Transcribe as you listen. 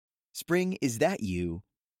Spring, is that you?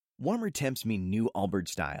 Warmer temps mean new Allbirds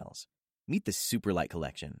styles. Meet the Superlight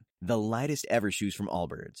Collection, the lightest ever shoes from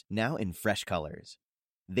Allbirds, now in fresh colors.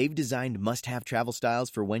 They've designed must-have travel styles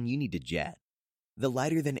for when you need to jet. The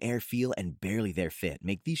lighter-than-air feel and barely-there fit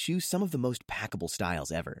make these shoes some of the most packable styles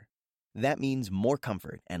ever. That means more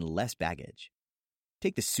comfort and less baggage.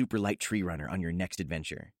 Take the Superlight Tree Runner on your next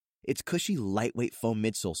adventure. Its cushy, lightweight foam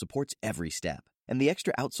midsole supports every step, and the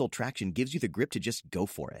extra outsole traction gives you the grip to just go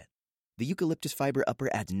for it. The eucalyptus fiber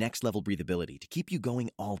upper adds next-level breathability to keep you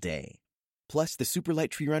going all day. Plus, the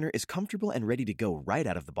Superlight Tree Runner is comfortable and ready to go right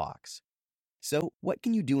out of the box. So, what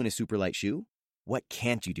can you do in a Superlight shoe? What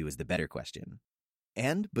can't you do is the better question.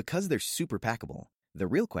 And because they're super packable, the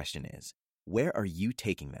real question is, where are you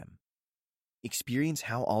taking them? Experience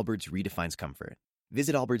how Allbirds redefines comfort.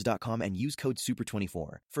 Visit allbirds.com and use code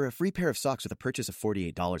SUPER24 for a free pair of socks with a purchase of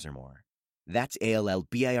 $48 or more. That's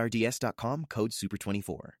ALLBIRDS.com, code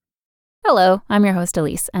SUPER24. Hello, I'm your host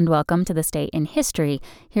Elise, and welcome to This Day in History.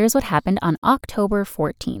 Here's what happened on October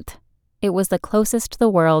 14th. It was the closest the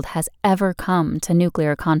world has ever come to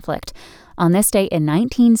nuclear conflict. On this day in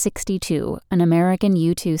 1962, an American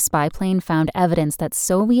U-2 spy plane found evidence that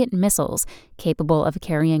Soviet missiles capable of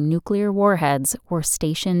carrying nuclear warheads were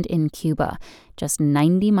stationed in Cuba, just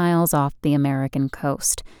 90 miles off the American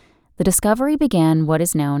coast. The discovery began what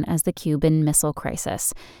is known as the Cuban Missile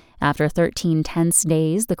Crisis. After 13 tense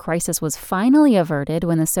days, the crisis was finally averted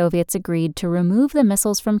when the Soviets agreed to remove the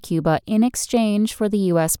missiles from Cuba in exchange for the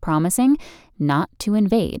U.S. promising not to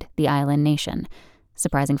invade the island nation.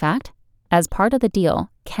 Surprising fact? As part of the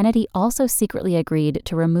deal, Kennedy also secretly agreed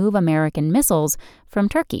to remove American missiles from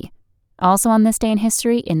Turkey. Also on this day in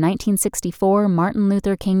history, in 1964, Martin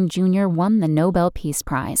Luther King Jr. won the Nobel Peace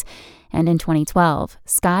Prize. And in 2012,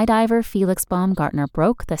 skydiver Felix Baumgartner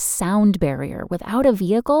broke the sound barrier without a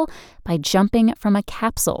vehicle by jumping from a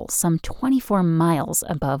capsule some 24 miles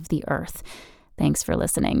above the Earth. Thanks for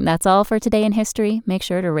listening. That's all for Today in History. Make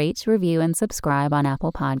sure to rate, review, and subscribe on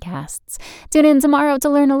Apple Podcasts. Tune in tomorrow to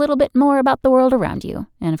learn a little bit more about the world around you.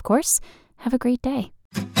 And of course, have a great day.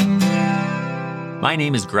 My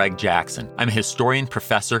name is Greg Jackson. I'm a historian,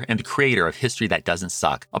 professor, and the creator of History That Doesn't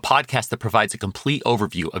Suck, a podcast that provides a complete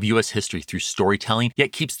overview of U.S. history through storytelling,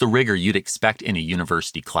 yet keeps the rigor you'd expect in a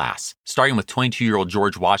university class. Starting with 22-year-old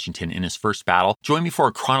George Washington in his first battle, join me for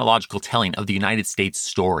a chronological telling of the United States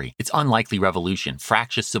story, its unlikely revolution,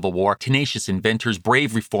 fractious civil war, tenacious inventors,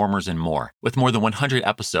 brave reformers, and more. With more than 100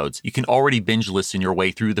 episodes, you can already binge listen your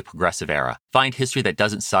way through the progressive era. Find History That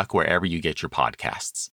Doesn't Suck wherever you get your podcasts.